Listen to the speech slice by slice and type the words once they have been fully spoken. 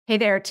Hey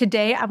there.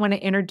 Today, I want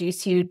to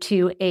introduce you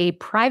to a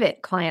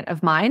private client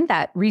of mine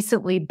that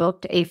recently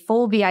booked a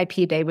full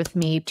VIP day with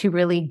me to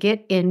really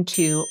get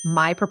into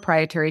my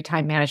proprietary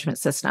time management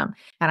system.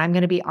 And I'm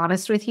going to be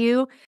honest with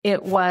you,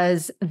 it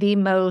was the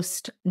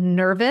most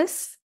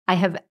nervous I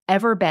have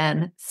ever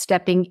been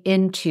stepping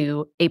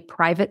into a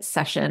private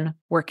session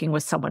working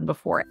with someone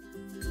before it.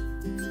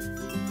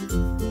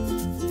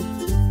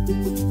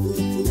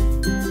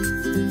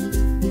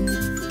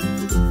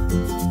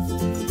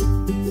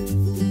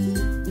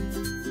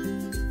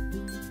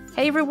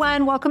 Hey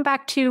everyone, welcome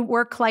back to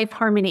Work-Life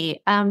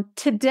Harmony.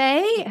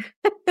 Today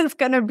is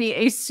going to be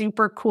a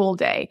super cool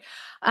day.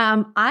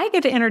 I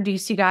get to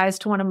introduce you guys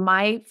to one of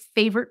my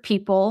favorite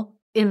people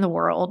in the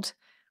world,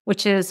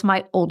 which is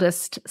my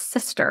oldest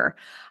sister.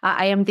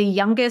 I am the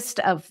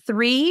youngest of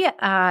three,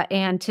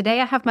 and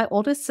today I have my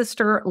oldest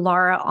sister,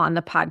 Lara, on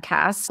the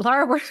podcast.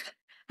 Lara,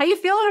 how you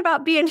feeling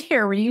about being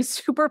here? Were you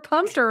super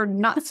pumped or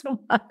not so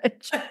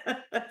much?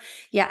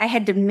 Yeah, I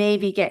had to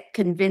maybe get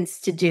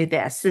convinced to do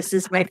this. This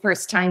is my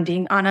first time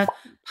being on a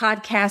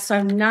podcast, so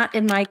I'm not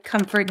in my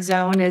comfort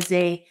zone as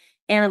a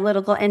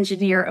analytical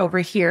engineer over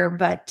here,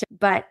 but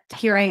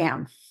here I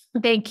am.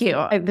 Thank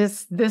you.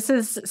 This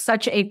is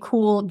such a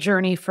cool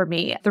journey for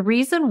me. The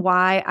reason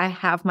why I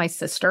have my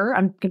sister,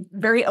 I'm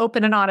very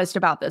open and honest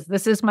about this.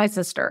 This is my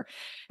sister.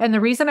 And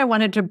the reason I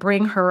wanted to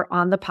bring her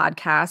on the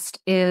podcast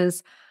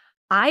is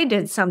I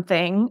did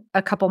something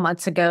a couple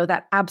months ago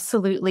that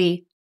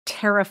absolutely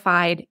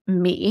terrified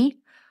me,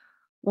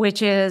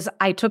 which is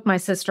I took my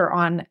sister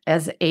on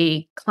as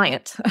a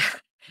client.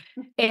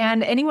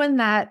 And anyone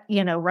that,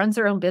 runs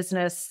their own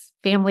business,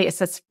 family,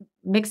 it's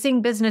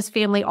mixing business,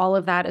 family, all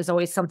of that is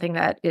always something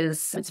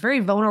it's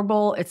very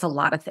vulnerable. It's a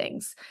lot of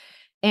things.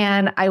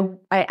 And I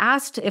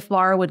asked if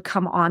Lara would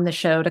come on the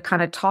show to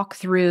kind of talk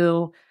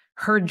through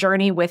her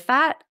journey with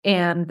that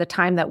and the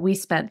time that we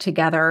spent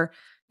together.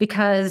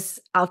 Because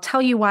I'll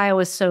tell you why I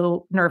was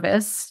so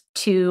nervous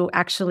to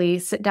actually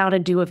sit down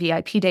and do a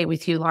VIP day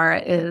with you, Lara,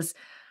 is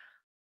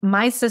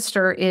my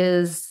sister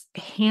is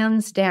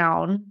hands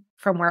down,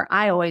 from where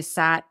I always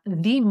sat,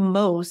 the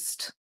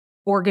most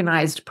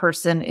organized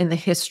person in the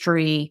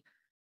history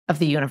of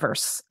the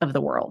universe, of the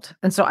world.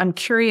 And so I'm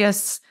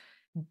curious,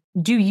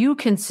 do you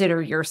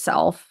consider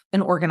yourself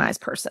an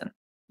organized person?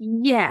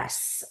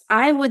 Yes,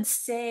 I would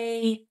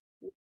say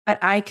that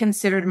I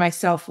considered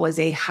myself was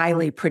a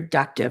highly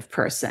productive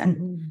person.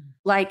 Mm-hmm.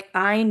 Like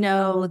I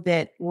know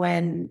that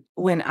when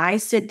I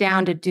sit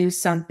down to do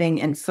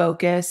something and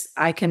focus,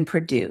 I can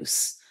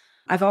produce.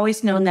 I've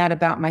always known that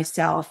about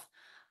myself.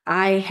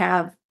 I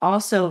have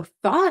also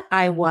thought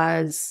I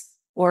was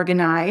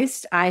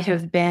organized. I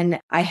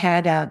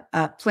had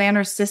a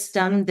planner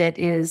system that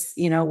is,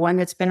 one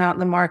that's been out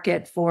in the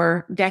market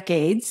for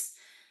decades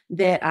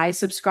that I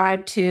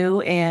subscribed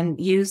to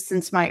and used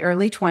since my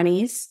early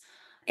 20s.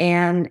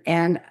 And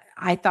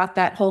I thought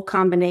that whole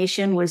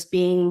combination was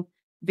being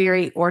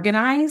very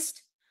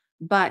organized,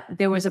 but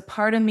there was a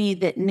part of me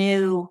that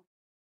knew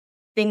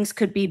things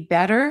could be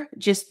better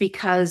just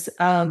because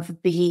of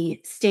the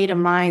state of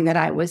mind that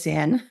I was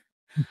in,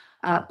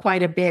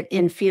 quite a bit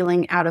in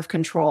feeling out of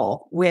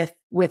control with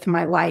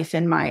my life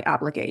and my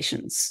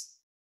obligations.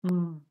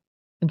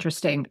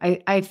 Interesting.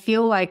 I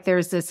feel like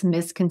there's this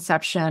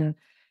misconception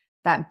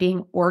that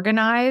being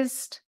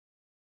organized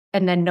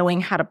and then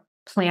knowing how to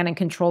plan and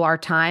control our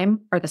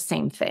time are the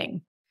same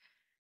thing.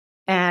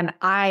 And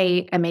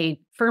I am a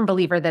firm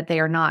believer that they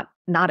are not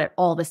at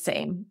all the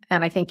same.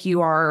 And I think you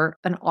are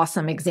an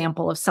awesome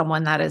example of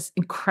someone that is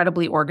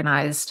incredibly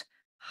organized,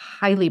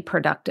 highly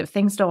productive.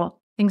 Things don't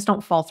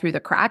fall through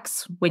the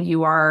cracks when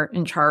you are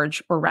in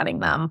charge or running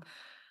them.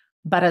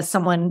 But as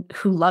someone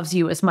who loves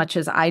you as much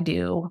as I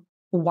do,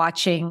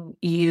 watching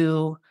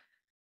you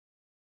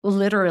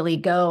literally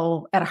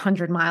go at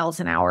 100 miles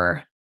an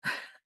hour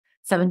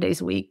 7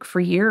 days a week for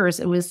years,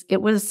 it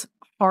was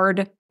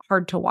hard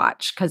to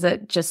watch because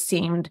it just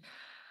seemed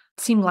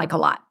like a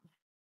lot.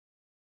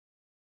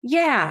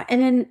 Yeah.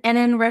 And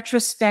in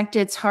retrospect,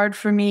 it's hard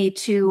for me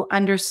to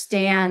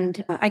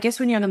understand. I guess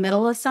when you're in the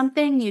middle of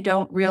something, you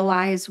don't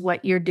realize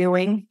what you're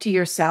doing to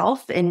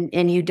yourself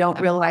and you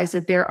don't realize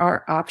that there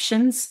are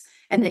options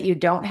and that you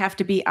don't have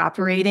to be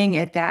operating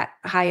at that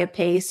high a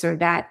pace or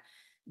that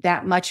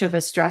much of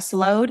a stress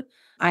load.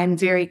 I'm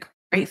very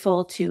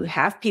grateful to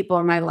have people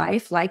in my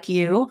life like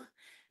you,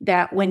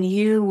 that when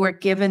you were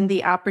given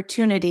the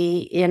opportunity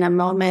in a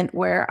moment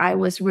where I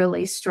was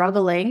really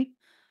struggling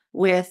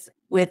with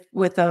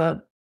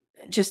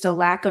just a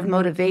lack of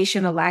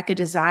motivation, a lack of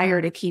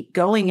desire to keep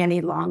going any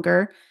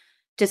longer,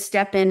 to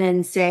step in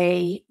and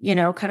say,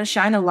 kind of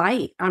shine a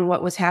light on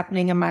what was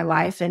happening in my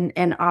life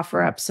and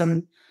offer up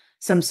some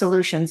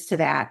solutions to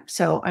that.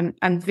 So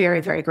I'm very,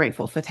 very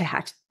grateful for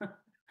that.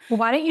 Well,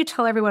 why don't you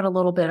tell everyone a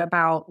little bit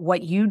about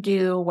what you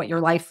do, what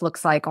your life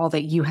looks like, all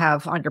that you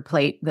have on your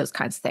plate, those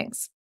kinds of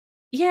things?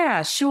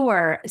 Yeah,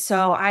 sure.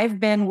 So I've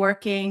been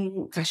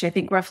working, I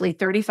think roughly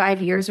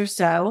 35 years or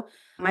so.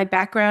 My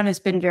background has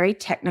been very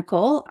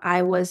technical.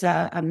 I was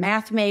a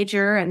math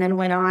major and then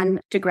went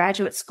on to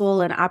graduate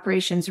school in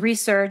operations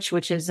research,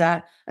 which is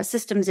a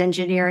systems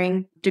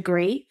engineering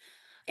degree.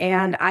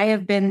 And I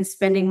have been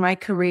spending my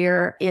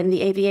career in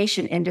the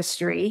aviation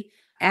industry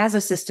as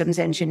a systems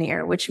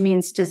engineer, which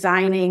means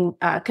designing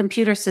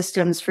computer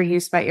systems for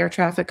use by air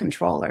traffic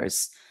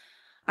controllers.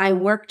 I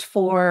worked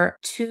for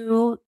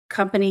two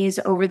companies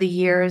over the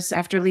years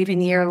after leaving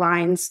the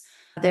airlines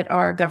that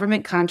are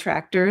government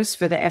contractors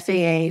for the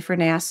FAA, for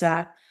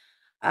NASA.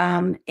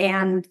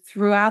 And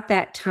throughout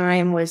that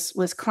time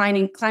was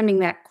climbing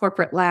that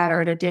corporate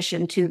ladder in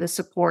addition to the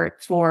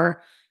support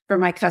for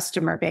my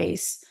customer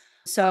base.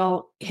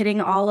 So hitting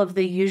all of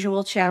the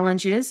usual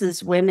challenges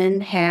as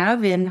women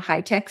have in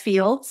high-tech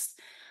fields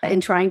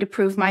and trying to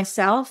prove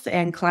myself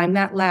and climb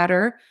that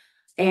ladder.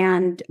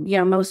 And,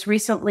 most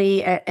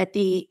recently at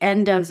the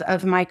end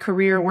of my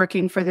career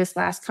working for this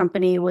last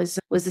company was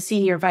the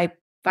senior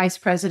vice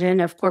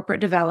president of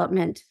corporate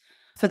development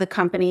for the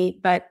company.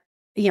 But,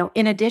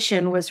 in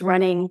addition was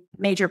running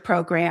major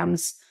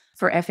programs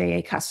for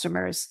FAA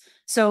customers.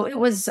 So it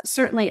was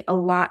certainly a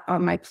lot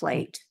on my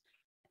plate.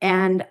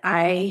 And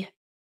I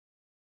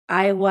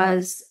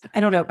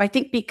don't know, I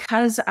think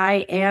because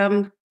I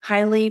am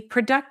highly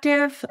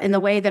productive in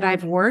the way that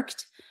I've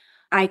worked,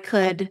 I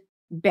could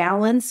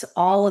balance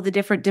all of the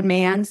different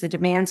demands, the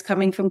demands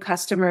coming from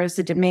customers,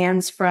 the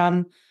demands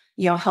from,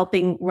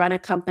 helping run a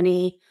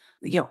company,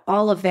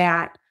 all of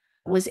that,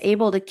 was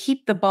able to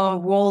keep the ball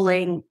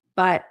rolling,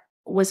 but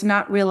was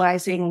not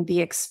realizing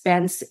the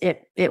expense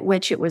at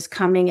which it was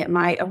coming at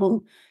my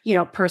own,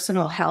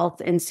 personal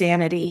health and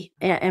sanity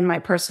and my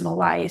personal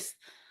life.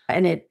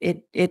 And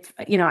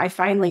I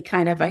finally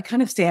kind of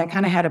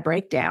had a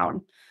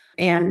breakdown.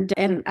 And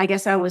I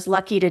guess I was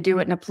lucky to do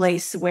it in a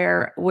place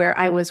where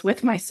I was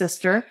with my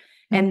sister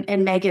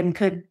and Megan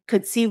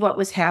could see what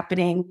was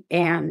happening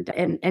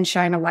and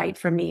shine a light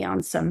for me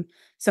on some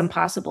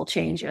possible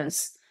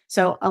changes.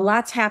 So a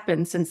lot's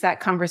happened since that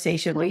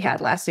conversation we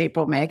had last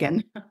April,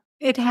 Megan.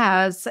 It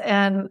has.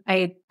 And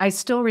I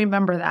still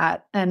remember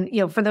that. And,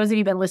 for those of you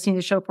who've been listening to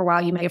the show for a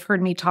while, you may have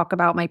heard me talk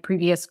about my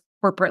previous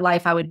corporate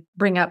life. I would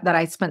bring up that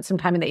I spent some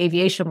time in the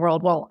aviation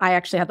world. Well, I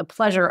actually had the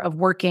pleasure of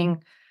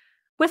working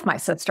with my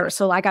sister.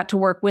 So I got to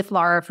work with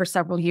Lara for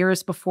several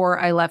years before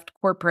I left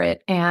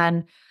corporate,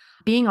 and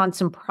being on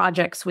some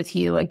projects with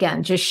you,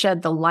 again, just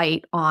shed the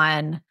light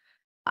on,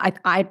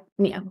 I'm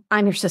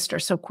your sister,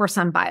 so of course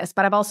I'm biased,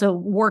 but I've also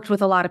worked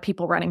with a lot of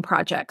people running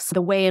projects.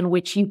 The way in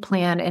which you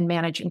plan and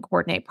manage and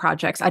coordinate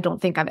projects, I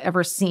don't think I've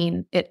ever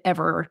seen it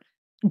ever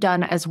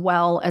done as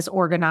well, as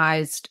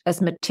organized,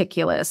 as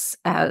meticulous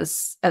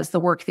as the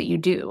work that you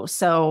do.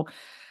 So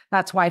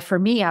that's why for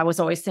me, I was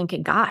always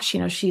thinking, gosh,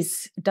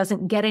 she's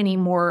doesn't get any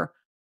more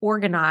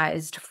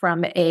organized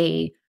from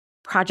a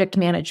project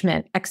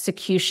management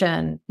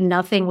execution.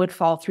 Nothing would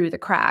fall through the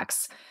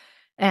cracks.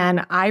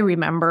 And I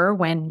remember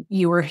when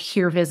you were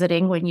here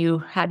visiting, when you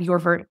had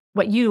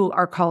what you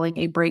are calling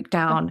a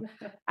breakdown,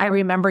 I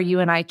remember you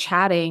and I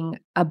chatting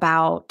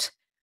about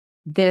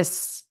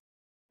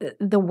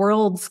the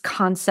world's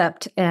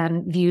concept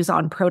and views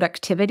on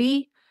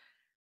productivity,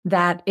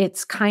 that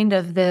it's kind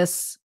of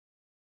this,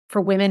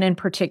 for women in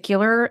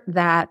particular,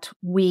 that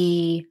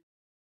we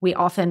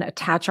often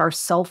attach our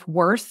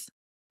self-worth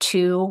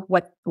to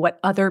what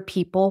other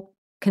people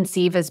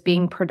conceive as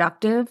being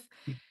productive.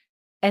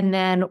 And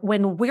then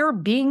when we're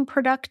being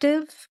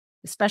productive,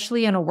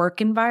 especially in a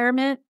work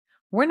environment,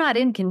 we're not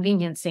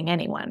inconveniencing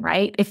anyone,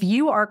 right? If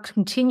you are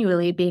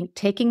continually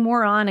taking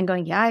more on and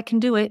going, yeah, I can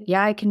do it.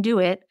 Yeah, I can do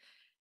it.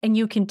 And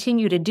you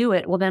continue to do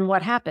it, well, then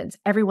what happens?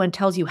 Everyone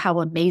tells you how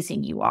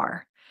amazing you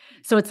are.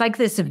 So it's like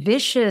this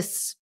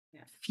vicious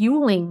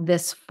fueling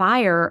this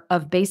fire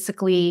of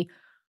basically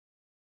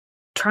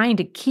trying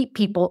to keep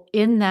people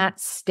in that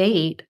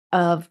state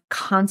of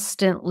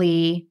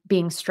constantly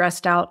being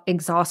stressed out,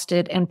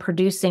 exhausted, and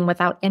producing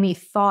without any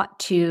thought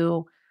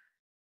to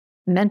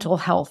mental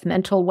health,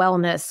 mental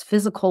wellness,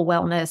 physical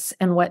wellness,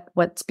 and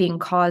what's being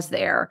caused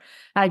there.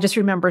 I just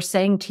remember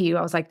saying to you,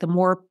 I was like, the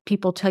more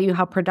people tell you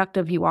how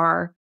productive you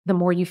are, the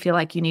more you feel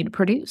like you need to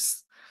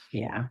produce.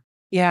 Yeah.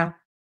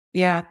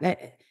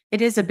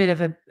 It is a bit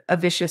of a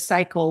vicious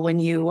cycle when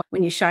you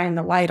shine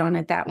the light on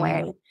it that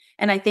way.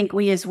 And I think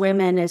we as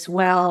women as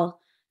well,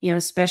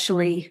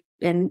 especially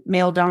in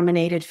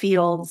male-dominated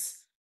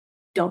fields,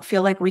 don't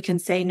feel like we can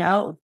say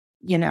no.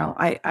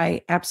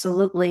 I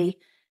absolutely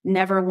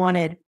never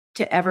wanted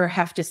to ever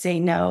have to say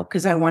no,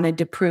 because I wanted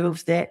to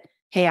prove that,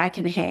 hey, I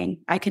can hang,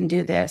 I can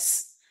do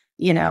this,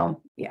 Yeah.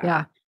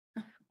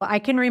 Well, I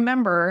can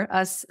remember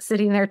us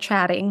sitting there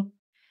chatting,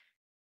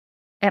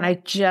 and I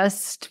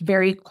just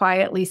very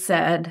quietly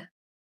said,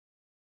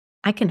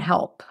 I can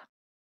help,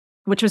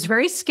 which was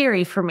very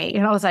scary for me.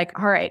 And I was like,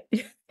 all right,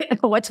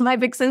 what's my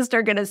big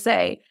sister going to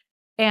say?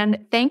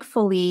 And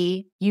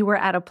thankfully, you were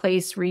at a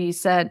place where you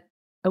said,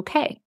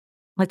 okay,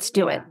 let's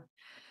do it.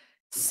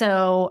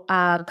 So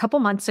a couple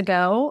months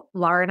ago,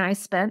 Lara and I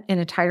spent an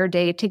entire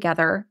day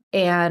together,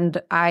 and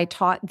I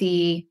taught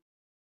the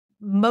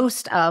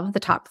most of the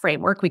top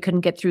framework. We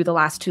couldn't get through the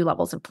last 2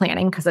 levels of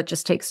planning because it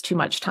just takes too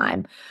much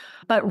time,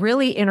 but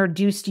really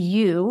introduced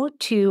you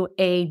to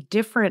a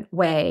different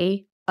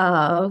way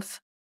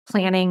of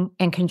planning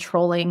and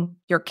controlling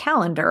your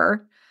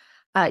calendar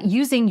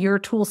using your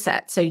tool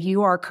set. So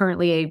you are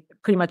currently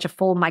pretty much a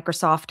full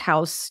Microsoft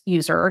House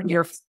user.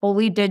 You're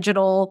fully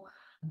digital,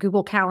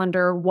 Google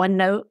Calendar,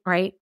 OneNote,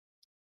 right?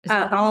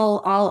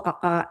 All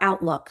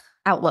Outlook.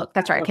 Outlook.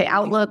 That's right. Okay.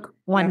 Outlook,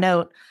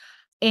 OneNote.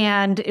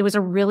 And it was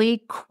a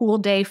really cool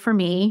day for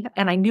me.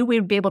 And I knew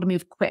we'd be able to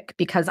move quick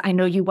because I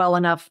know you well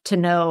enough to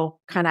know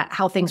kind of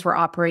how things were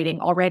operating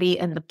already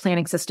in the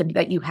planning system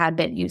that you had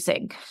been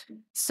using.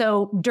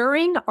 So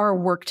during our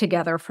work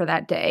together for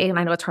that day, and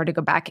I know it's hard to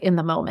go back in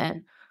the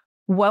moment,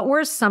 what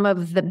were some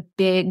of the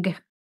big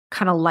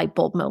kind of light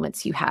bulb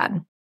moments you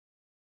had?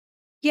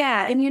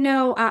 Yeah. And,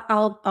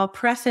 I'll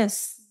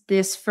preface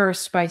this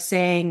first by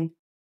saying,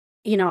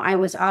 I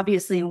was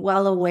obviously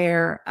well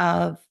aware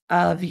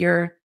of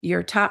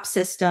your top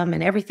system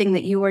and everything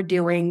that you are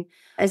doing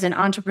as an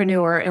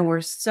entrepreneur. And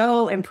we're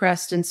so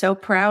impressed and so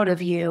proud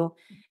of you.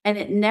 And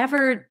it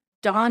never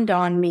dawned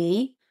on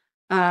me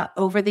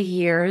over the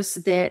years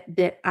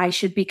that I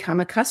should become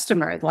a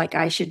customer. Like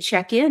I should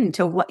check in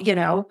to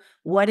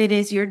what it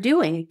is you're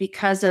doing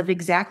because of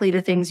exactly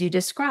the things you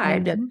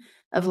described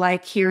of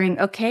like hearing,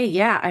 okay,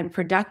 yeah, I'm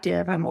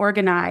productive, I'm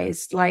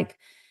organized,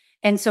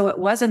 and so it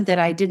wasn't that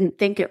I didn't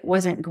think it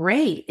wasn't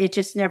great. It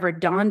just never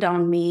dawned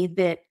on me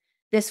that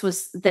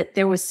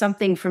there was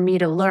something for me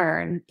to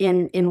learn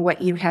in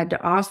what you had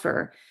to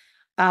offer.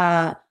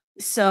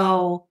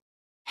 So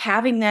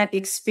having that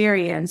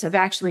experience of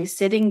actually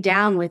sitting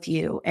down with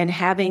you and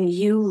having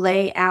you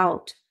lay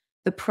out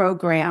the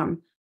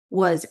program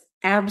was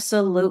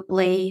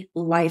absolutely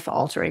life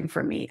altering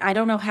for me. I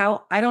don't know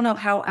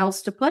how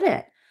else to put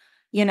it.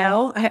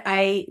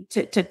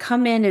 To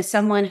come in as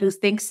someone who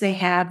thinks they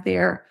have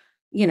their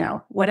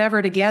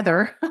whatever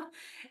together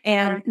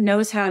and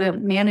knows how to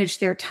manage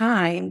their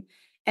time,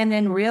 and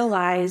then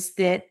realize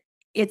that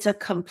it's a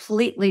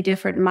completely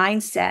different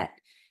mindset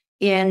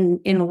in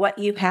what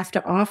you have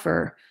to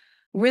offer.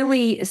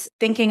 Really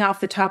thinking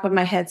off the top of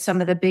my head, some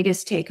of the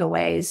biggest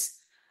takeaways,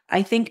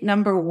 I think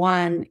number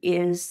one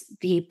is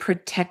the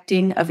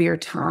protecting of your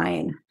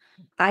time.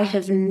 I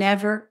have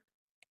never,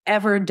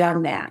 ever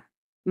done that.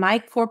 My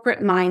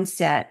corporate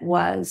mindset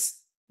was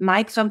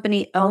my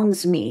company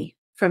owns me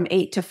from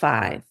 8 to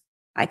 5.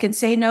 I can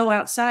say no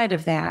outside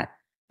of that,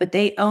 but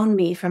they own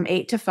me from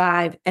 8 to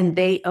 5 and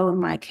they own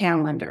my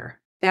calendar.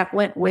 That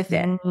went with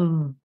it.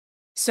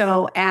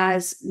 So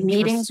as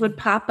meetings would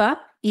pop up,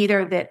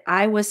 either that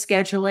I was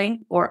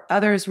scheduling or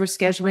others were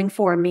scheduling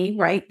for me,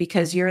 right?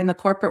 Because you're in the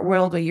corporate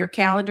world where your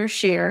calendar's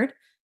shared.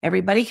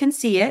 Everybody can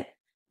see it.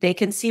 They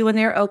can see when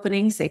there are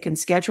openings. They can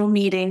schedule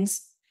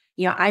meetings.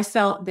 I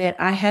felt that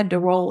I had to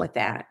roll with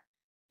that.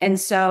 And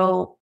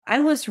so I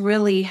was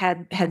really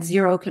had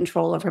zero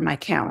control over my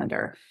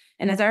calendar.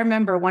 And as I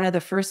remember, one of the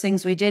first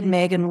things we did,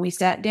 Megan, when we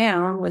sat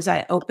down was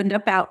I opened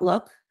up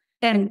Outlook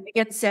and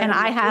it said, and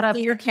I had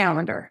your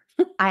calendar.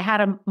 I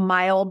had a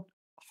mild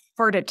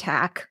heart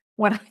attack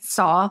when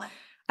I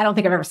don't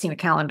think I've ever seen a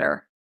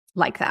calendar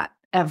like that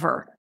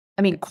ever.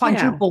 I mean,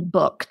 quadruple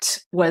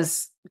booked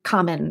was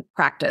common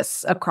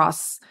practice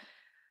across.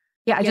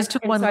 Yeah, I just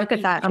took one look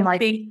at that. I'm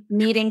like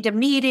meeting to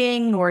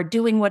meeting or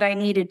doing what I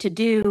needed to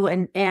do.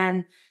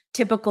 And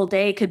typical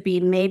day could be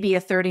maybe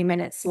a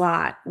 30-minute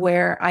slot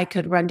where I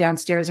could run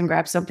downstairs and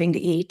grab something to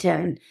eat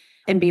and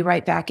be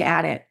right back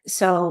at it.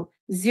 So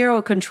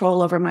zero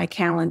control over my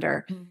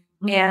calendar.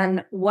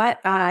 And what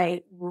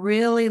I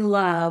really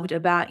loved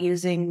about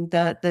using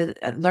the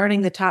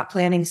learning the top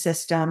planning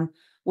system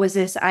was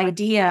this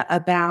idea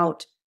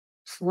about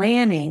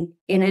planning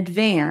in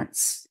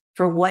advance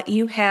for what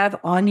you have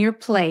on your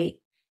plate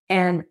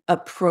and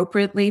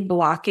appropriately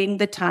blocking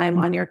the time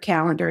on your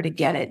calendar to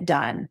get it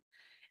done.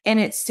 And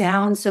it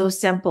sounds so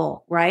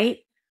simple, right?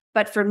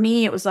 But for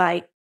me, it was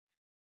like,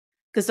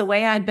 because the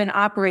way I'd been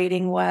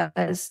operating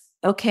was,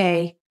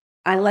 okay,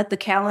 I let the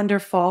calendar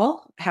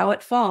fall, how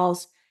it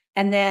falls.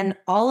 And then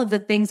all of the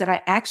things that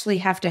I actually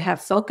have to have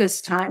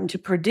focus time to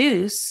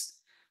produce,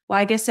 well,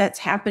 I guess that's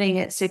happening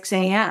at 6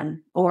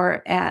 a.m.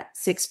 or at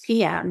 6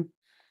 p.m.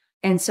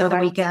 And so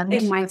I'm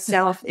getting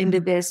myself into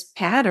this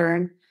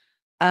pattern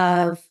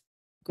of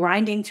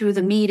grinding through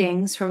the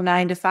meetings from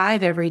 9 to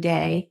 5 every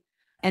day.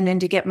 And then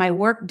to get my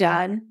work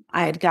done,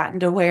 I had gotten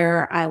to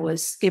where I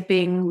was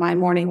skipping my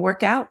morning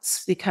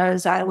workouts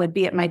because I would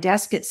be at my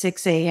desk at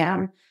 6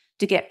 a.m.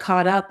 to get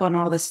caught up on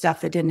all the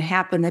stuff that didn't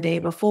happen the day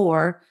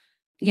before,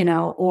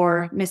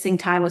 or missing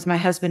time with my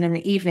husband in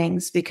the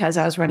evenings because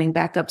I was running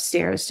back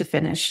upstairs to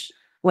finish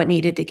what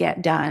needed to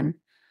get done.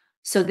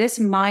 So this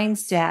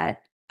mindset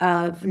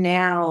of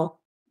now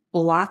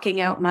blocking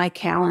out my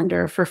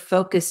calendar for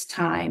focus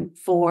time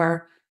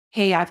for,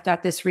 hey, I've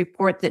got this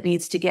report that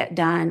needs to get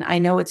done. I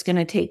know it's going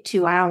to take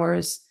 2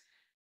 hours.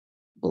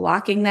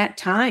 Blocking that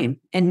time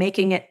and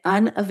making it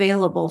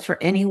unavailable for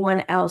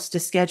anyone else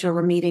to schedule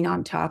a meeting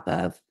on top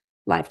of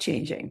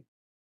life-changing.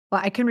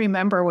 Well, I can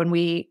remember when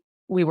we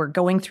we were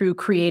going through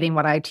creating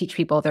what I teach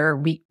people, their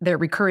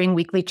recurring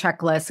weekly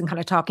checklists, and kind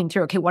of talking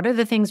through, okay, what are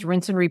the things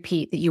rinse and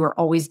repeat that you are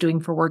always doing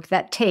for work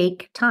that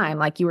take time?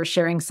 Like you were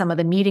sharing some of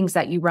the meetings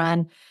that you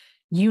run,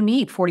 you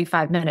need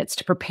 45 minutes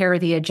to prepare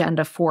the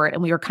agenda for it.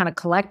 And we were kind of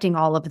collecting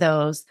all of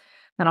those.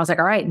 And I was like,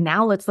 all right,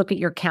 now let's look at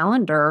your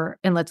calendar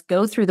and let's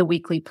go through the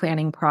weekly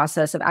planning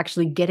process of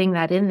actually getting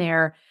that in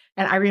there.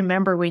 And I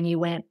remember when you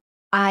went,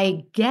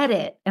 I get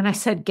it. And I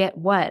said, get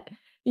what?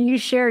 You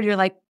shared, you're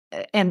like,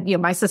 and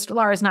my sister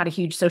Lara is not a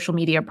huge social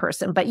media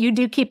person, but you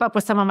do keep up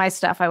with some of my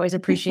stuff. I always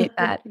appreciate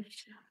that.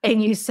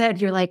 And you said,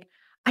 you're like,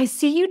 I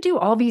see you do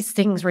all these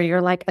things where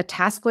you're like, a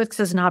task list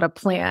is not a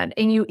plan.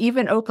 And you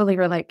even openly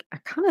were like, I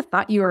kind of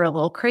thought you were a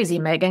little crazy,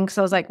 Megan. Because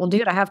I was like, well,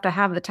 dude, I have to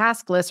have the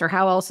task list or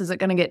how else is it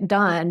going to get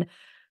done?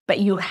 But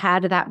you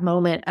had that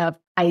moment of,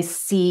 I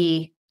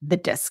see the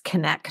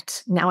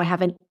disconnect. Now I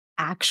have an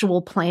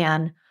actual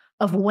plan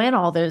of when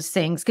all those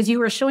things, because you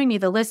were showing me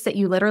the list that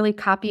you literally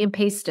copy and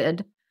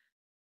pasted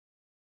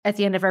at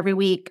the end of every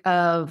week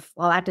of,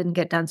 well, that didn't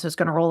get done, so it's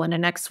going to roll into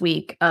next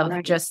week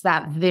of just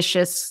that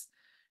vicious,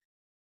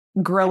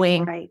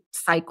 growing,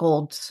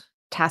 cycled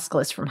task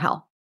list from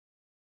hell.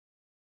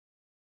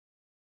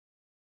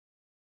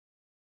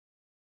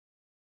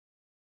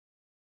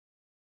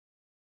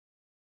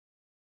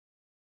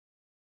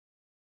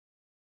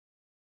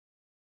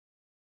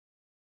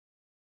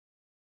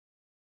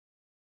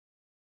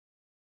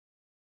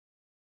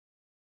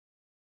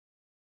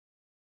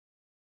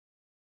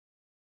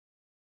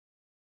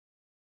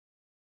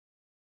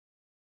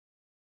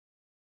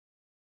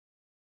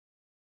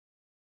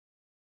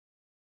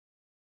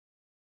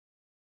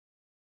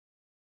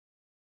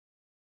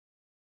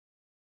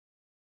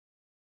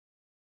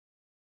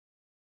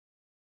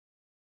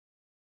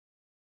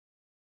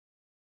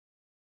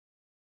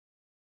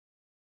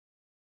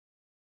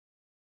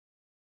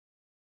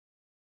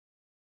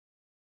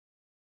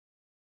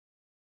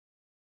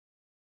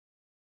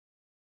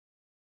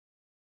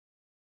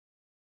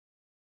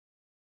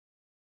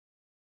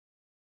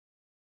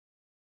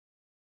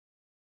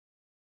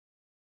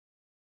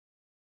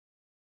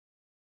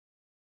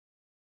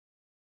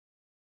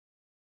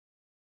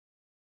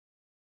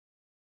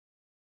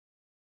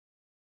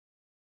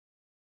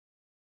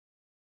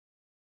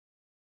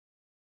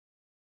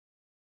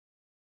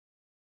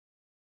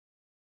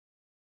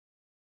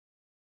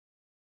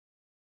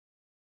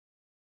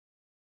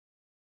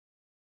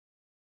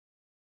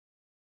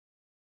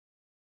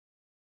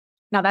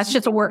 Now that's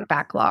just a work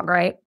backlog,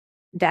 right?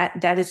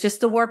 That is just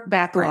the work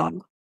backlog.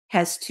 Right.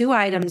 Has 2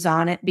 items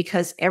on it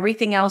because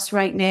everything else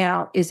right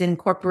now is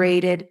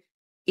incorporated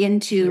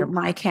into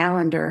my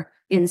calendar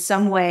in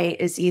some way,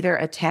 is either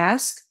a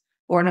task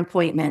or an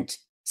appointment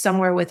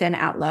somewhere within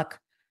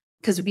Outlook.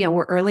 Because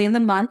we're early in the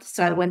month.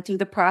 So I went through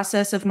the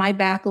process of my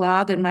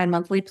backlog and my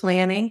monthly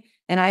planning,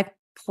 and I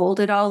pulled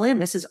it all in.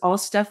 This is all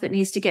stuff that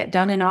needs to get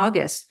done in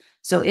August.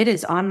 So it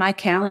is on my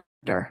calendar.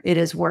 It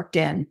is worked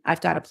in.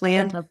 I've got a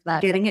plan of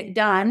getting it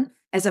done,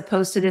 as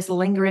opposed to this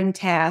lingering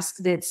task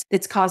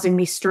that's causing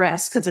me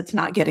stress because it's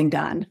not getting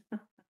done.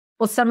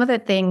 Well, some of the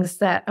things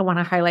that I want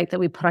to highlight that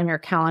we put on your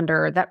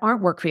calendar that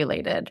aren't work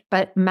related,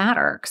 but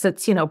matter, because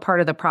it's, part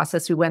of the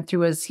process we went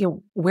through is,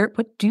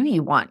 what do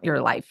you want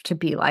your life to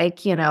be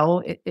like?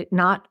 It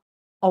not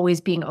always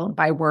being owned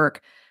by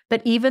work,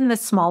 but even the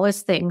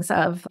smallest things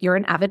of, you're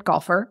an avid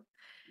golfer,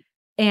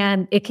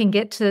 and it can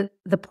get to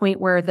the point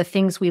where the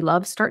things we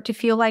love start to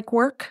feel like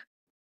work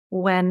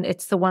when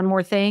it's the one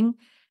more thing.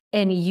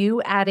 And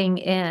you adding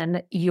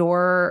in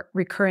your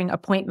recurring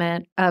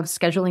appointment of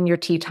scheduling your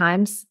tea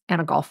times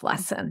and a golf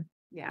lesson.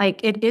 Yeah.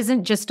 Like, it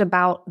isn't just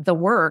about the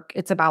work,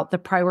 it's about the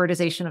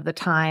prioritization of the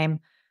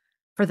time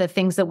for the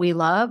things that we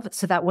love,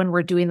 so that when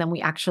we're doing them,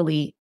 we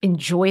actually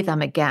enjoy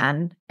them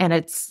again. And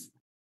it's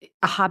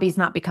a hobby's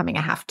not becoming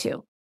a have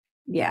to.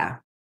 Yeah.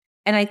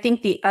 And I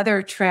think the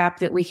other trap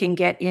that we can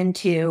get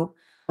into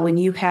when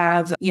you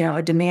have,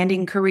 a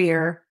demanding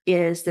career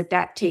is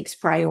that takes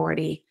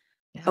priority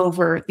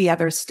over the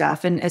other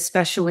stuff. And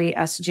especially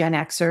us Gen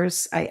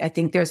Xers, I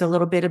think there's a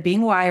little bit of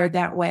being wired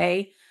that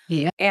way.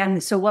 Yeah.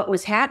 And so what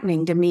was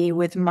happening to me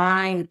with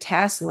my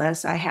task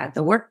list, I had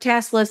the work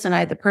task list and I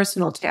had the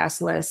personal task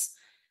list.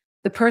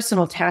 The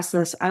personal task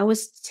list, I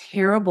was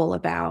terrible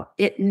about.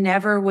 It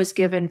never was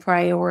given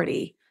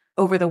priority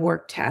over the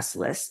work task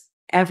list,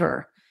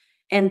 ever.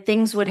 And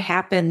things would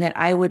happen that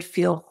I would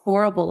feel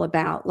horrible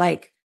about,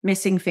 like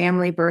missing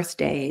family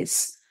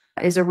birthdays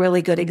is a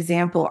really good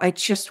example. I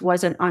just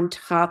wasn't on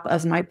top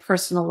of my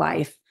personal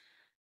life.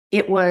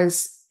 It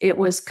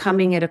was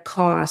coming at a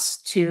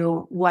cost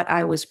to what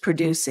I was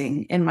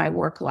producing in my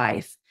work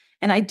life.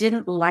 And I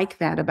didn't like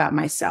that about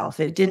myself.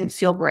 It didn't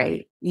feel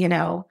great,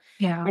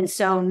 Yeah. And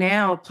so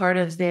now part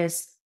of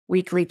this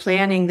weekly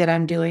planning that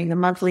I'm doing, the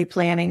monthly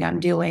planning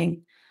I'm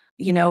doing,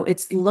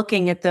 it's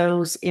looking at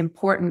those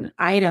important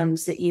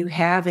items that you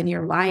have in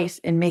your life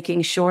and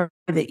making sure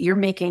that you're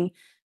making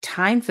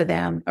time for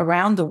them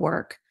around the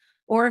work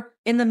or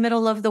in the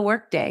middle of the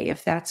workday,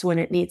 if that's when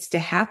it needs to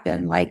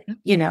happen, like,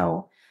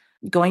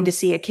 going to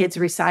see a kid's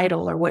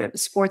recital or what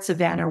sports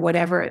event or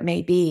whatever it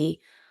may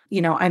be.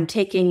 I'm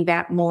taking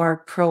that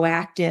more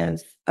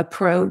proactive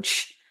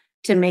approach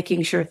to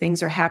making sure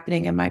things are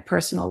happening in my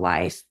personal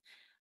life.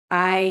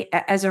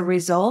 As a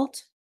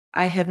result,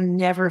 I have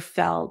never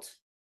felt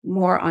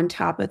more on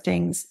top of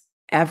things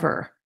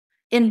ever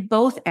in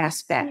both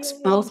aspects,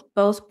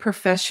 both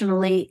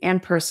professionally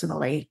and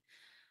personally.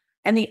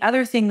 And the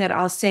other thing that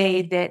I'll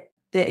say that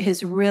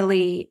has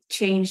really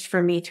changed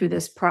for me through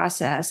this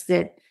process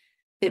that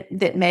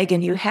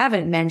Megan, you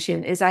haven't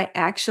mentioned, is I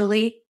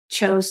actually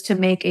chose to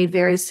make a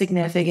very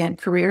significant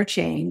career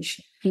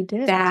change. He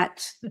did.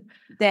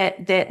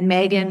 That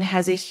Megan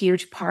has a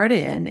huge part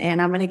in.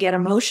 And I'm going to get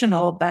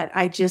emotional, but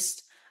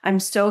I'm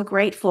so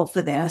grateful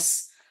for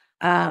this.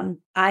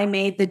 I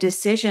made the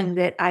decision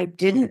that I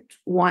didn't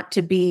want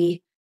to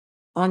be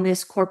on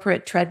this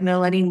corporate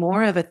treadmill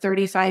anymore of a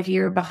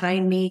 35-year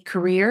behind me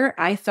career.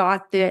 I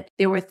thought that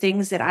there were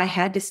things that I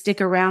had to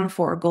stick around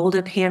for,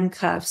 golden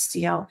handcuffs,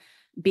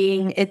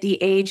 being at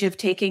the age of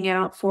taking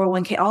out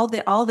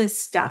 401k, all this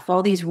stuff,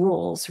 all these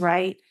rules,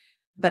 right?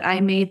 But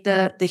I made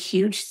the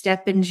huge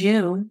step in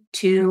June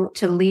to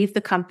leave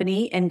the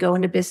company and go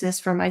into business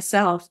for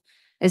myself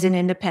as an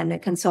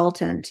independent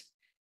consultant.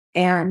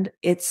 And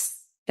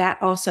that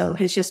also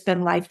has just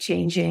been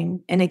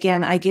life-changing. And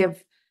again, I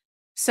give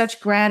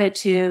such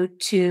gratitude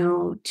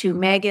to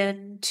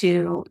Megan,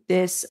 to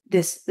this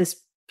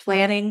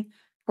planning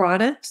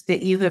product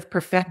that you have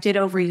perfected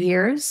over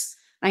years.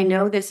 I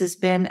know this has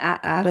been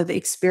out of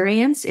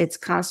experience. It's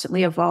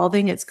constantly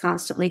evolving. It's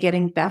constantly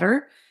getting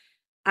better.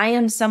 I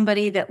am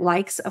somebody that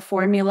likes a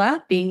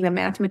formula, being the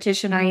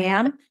mathematician I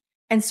am.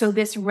 And so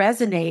this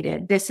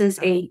resonated. This is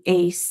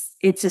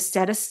it's a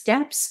set of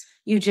steps.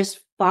 You just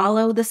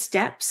follow the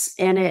steps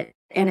and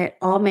it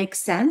all makes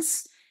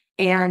sense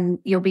and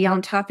you'll be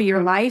on top of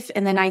your life.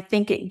 And then I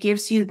think it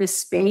gives you the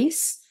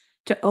space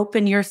to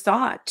open your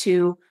thought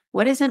to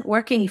what isn't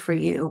working for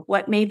you?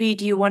 What maybe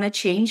do you want to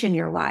change in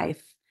your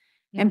life?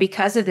 And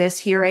because of this,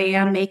 here I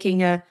am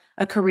making a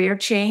career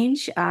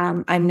change.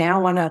 I'm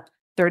now on a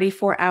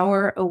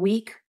 34-hour a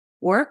week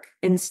work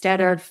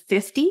instead of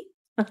 50,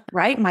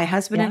 right? My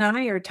husband and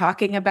I are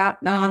talking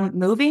about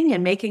moving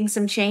and making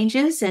some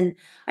changes. And,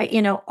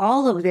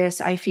 all of this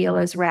I feel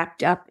is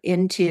wrapped up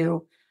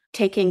into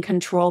taking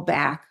control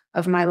back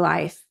of my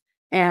life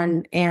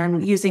and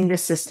using the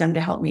system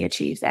to help me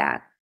achieve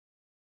that.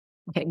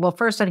 Okay. Well,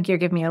 first, I think you're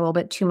giving me a little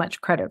bit too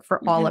much credit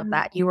for all of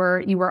that. You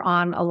were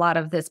on a lot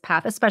of this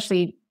path,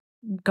 especially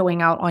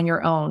going out on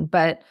your own.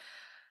 But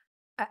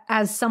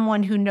as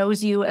someone who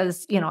knows you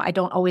as, I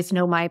don't always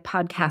know my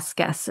podcast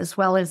guests as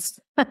well as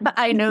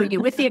I know you,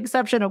 with the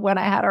exception of when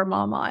I had our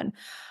mom on.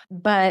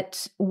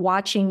 But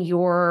watching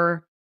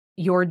your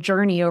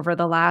journey over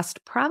the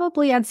last,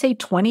 probably I'd say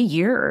 20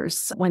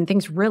 years, when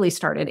things really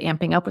started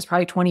amping up, was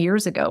probably 20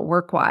 years ago,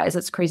 work-wise.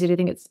 It's crazy to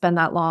think it's been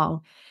that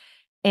long.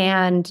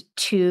 And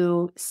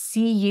to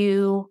see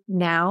you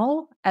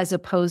now, as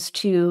opposed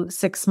to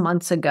 6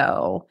 months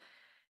ago,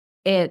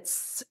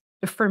 it's,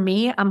 for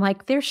me, I'm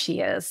like, there she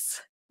is.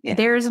 Yeah.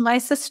 There's my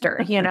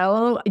sister,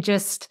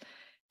 just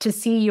to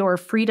see your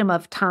freedom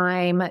of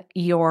time,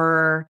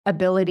 your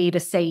ability to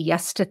say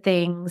yes to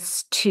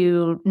things,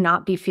 to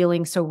not be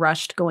feeling so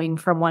rushed going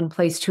from one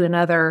place to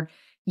another,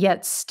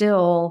 yet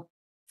still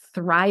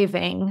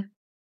thriving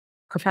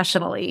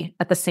professionally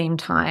at the same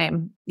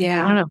time.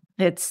 Yeah. I don't know.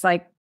 It's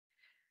like,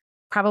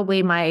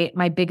 probably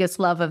my biggest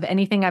love of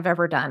anything I've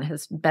ever done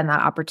has been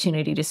that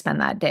opportunity to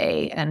spend that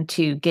day and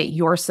to get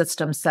your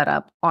system set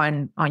up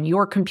on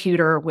your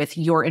computer with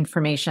your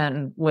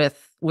information,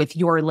 with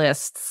your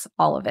lists,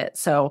 all of it.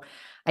 So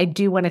I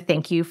do want to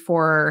thank you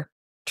for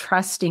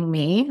trusting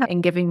me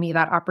and giving me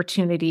that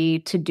opportunity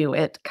to do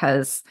it,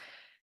 because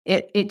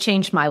it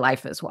changed my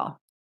life as well.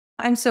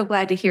 I'm so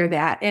glad to hear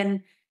that.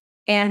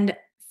 And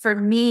for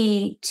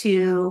me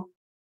to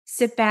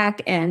sit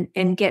back and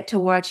get to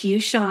watch you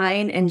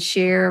shine and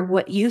share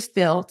what you've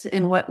built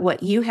and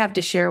what you have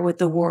to share with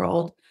the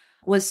world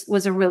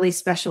was a really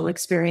special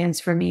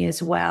experience for me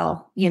as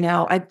well.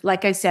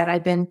 Like I said,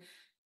 I've been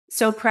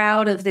so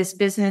proud of this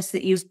business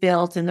that you've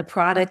built and the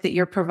product that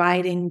you're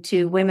providing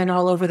to women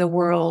all over the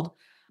world.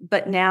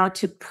 But now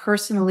to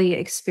personally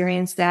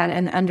experience that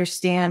and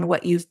understand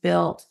what you've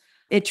built,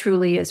 it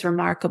truly is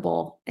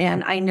remarkable.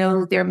 And I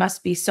know there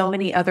must be so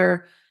many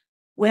other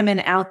women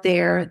out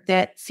there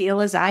that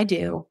feel as I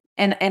do.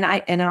 And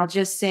I'll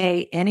just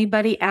say,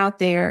 anybody out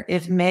there,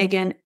 if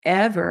Megan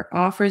ever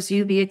offers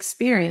you the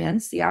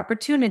experience, the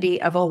opportunity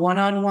of a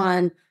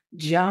one-on-one,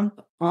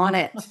 jump on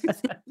it.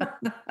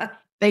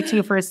 Thank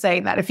you for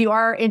saying that. If you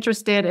are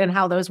interested in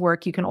how those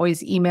work, you can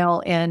always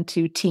email in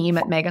to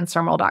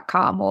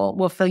team@megansumrell.com.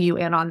 We'll fill you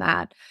in on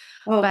that.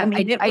 Oh, but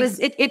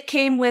it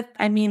came with,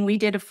 we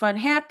did a fun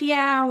happy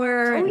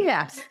hour. Oh,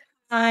 yes.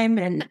 Time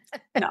and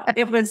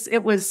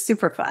it was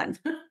super fun.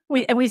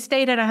 We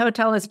stayed in a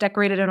hotel that's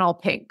decorated in all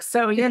pink.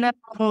 So, even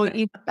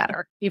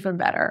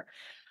better.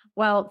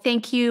 Well,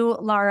 thank you,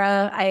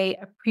 Lara. I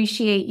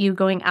appreciate you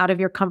going out of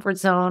your comfort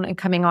zone and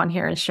coming on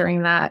here and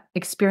sharing that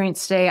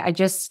experience today. I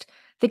just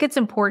think it's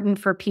important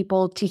for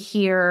people to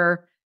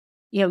hear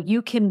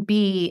you can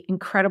be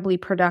incredibly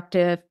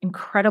productive,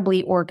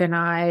 incredibly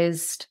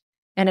organized.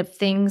 And if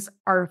things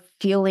are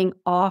feeling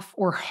off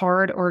or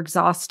hard or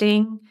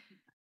exhausting,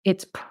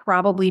 it's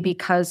probably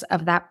because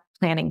of that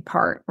planning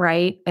part,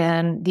 right?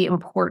 And the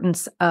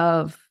importance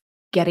of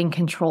getting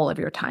control of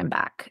your time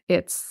back.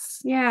 It's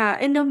Yeah.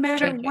 And no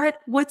matter changing.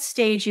 what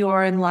stage you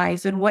are in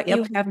life and what you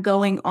Yep. have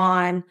going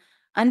on,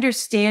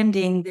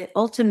 understanding that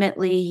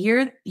ultimately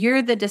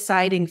you're the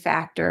deciding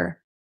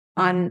factor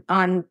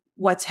on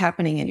what's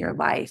happening in your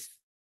life.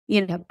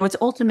 Yep. It's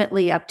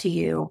ultimately up to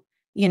you,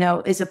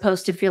 as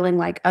opposed to feeling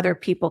like other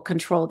people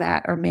control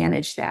that or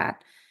manage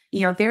that.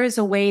 There is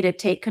a way to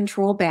take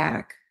control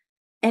back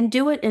and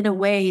do it in a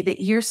way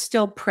that you're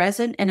still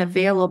present and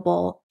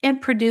available and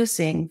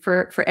producing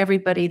for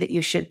everybody that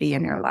you should be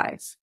in your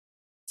life.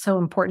 So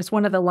important. It's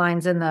one of the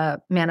lines in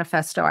the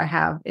manifesto I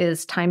have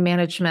is time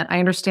management. I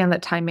understand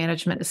that time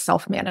management is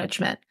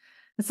self-management.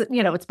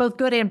 It's both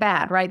good and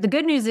bad, right? The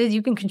good news is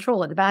you can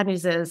control it. The bad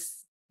news is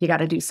you got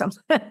to do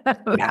something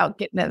about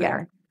getting in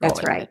there.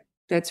 That's right.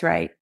 That's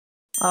right.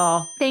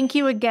 Oh, thank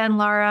you again,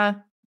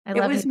 Lara. I It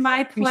love was you.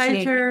 my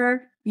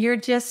pleasure. You're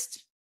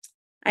just,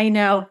 I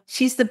know,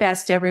 she's the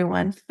best,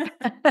 everyone.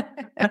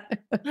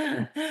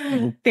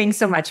 Thanks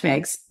so much,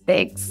 Megs.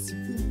 Thanks.